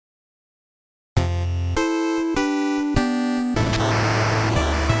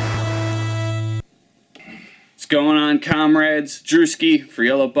going on, comrades? Drewski for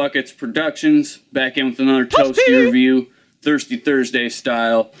Yellow Buckets Productions, back in with another Toasty review, Thirsty Thursday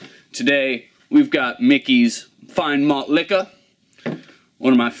style. Today, we've got Mickey's Fine Malt Liquor,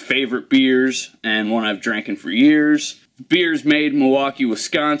 one of my favorite beers, and one I've drank for years. The beer's made in Milwaukee,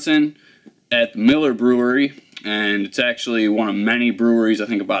 Wisconsin, at the Miller Brewery, and it's actually one of many breweries, I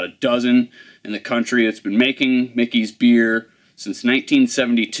think about a dozen, in the country that's been making Mickey's beer since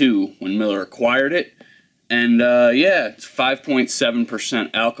 1972, when Miller acquired it. And yeah, it's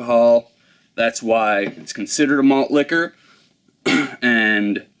 5.7% alcohol. That's why it's considered a malt liquor.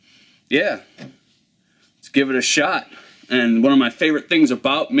 And yeah, let's give it a shot. And one of my favorite things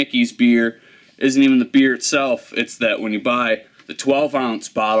about Mickey's beer isn't even the beer itself. It's that when you buy the 12-ounce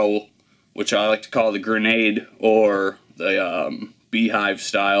bottle, which I like to call the grenade or the beehive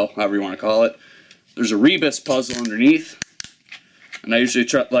style, however you want to call it, there's a rebus puzzle underneath. And I usually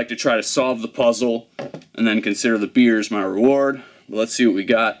like to try to solve the puzzle and then consider the beer as my reward. But let's see what we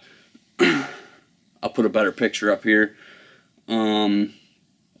got. I'll put a better picture up here. Let's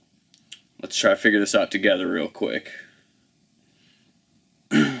try to figure this out together real quick.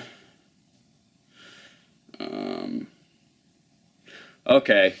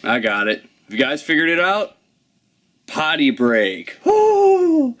 Okay, I got it. Have you guys figured it out? Potty break.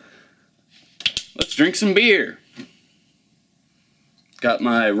 Woo! Let's drink some beer. Got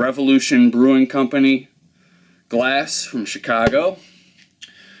my Revolution Brewing Company glass from Chicago.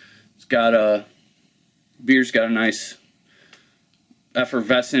 It's got a beer's got a nice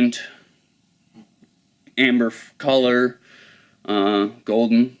effervescent amber color,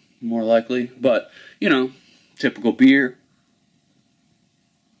 golden more likely, but you know, typical beer.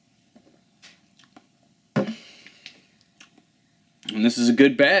 And this is a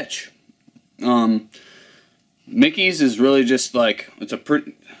good batch. Mickey's is really just like, it's a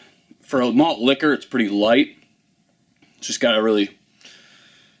pretty, for a malt liquor, it's pretty light. It's just got a really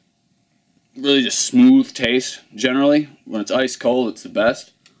just smooth taste, generally. When it's ice cold, it's the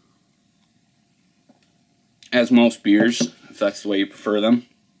best. As most beers, if that's the way you prefer them.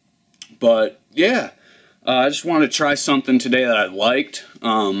 But, yeah, I just wanted to try something today that I liked. You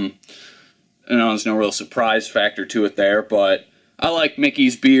know, there's no real surprise factor to it there, but I like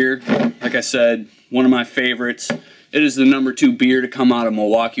Mickey's beer. Like I said, one of my favorites. It is the #2 beer to come out of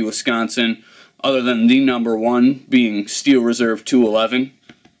Milwaukee, Wisconsin, other than the #1 being Steel Reserve 211.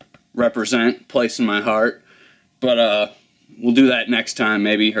 Represent, place in my heart. But we'll do that next time,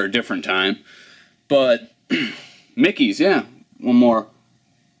 maybe, or a different time. But Mickey's, yeah, one more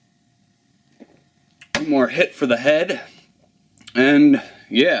hit for the head. And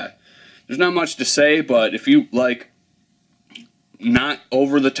yeah, there's not much to say, but if you like not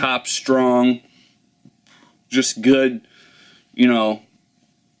over the top strong, just good, you know,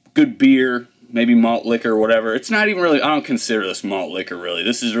 good beer, maybe malt liquor or whatever. It's not even really, I don't consider this malt liquor really.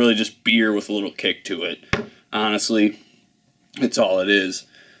 This is really just beer with a little kick to it. Honestly, it's all it is.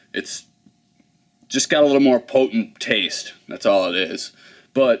 It's just got a little more potent taste. That's all it is.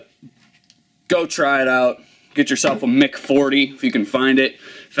 But go try it out. Get yourself a Mick 40 if you can find it.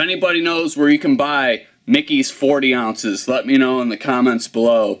 If anybody knows where you can buy Mickey's 40 ounces, let me know in the comments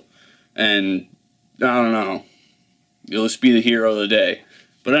below. And I don't know, you'll just be the hero of the day.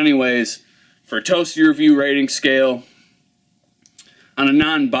 But anyways, for a Toasty review rating scale, on a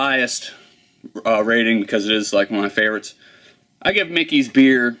non-biased rating, because it is like one of my favorites, I give Mickey's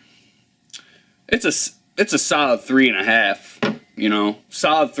beer, it's a solid 3.5. You know,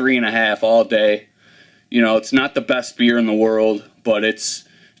 solid 3.5 all day. You know, it's not the best beer in the world, but it's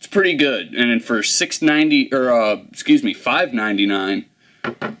pretty good. And for $6.90 or excuse me, $5.99.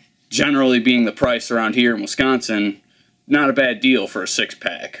 Generally being the price around here in Wisconsin, not a bad deal for a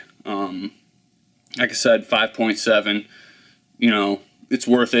 6-pack. Like I said, 5.7, you know, it's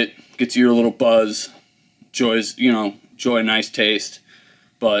worth it. Gets you a little buzz, enjoy a nice taste.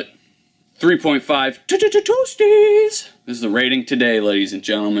 But 3.5 Toasties is the rating today, ladies and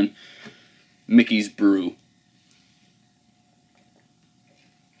gentlemen. Mickey's Brew.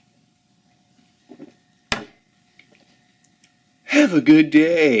 Have a good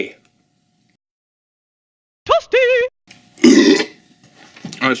day. Toasty!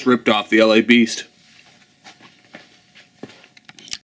 I just ripped off the LA Beast.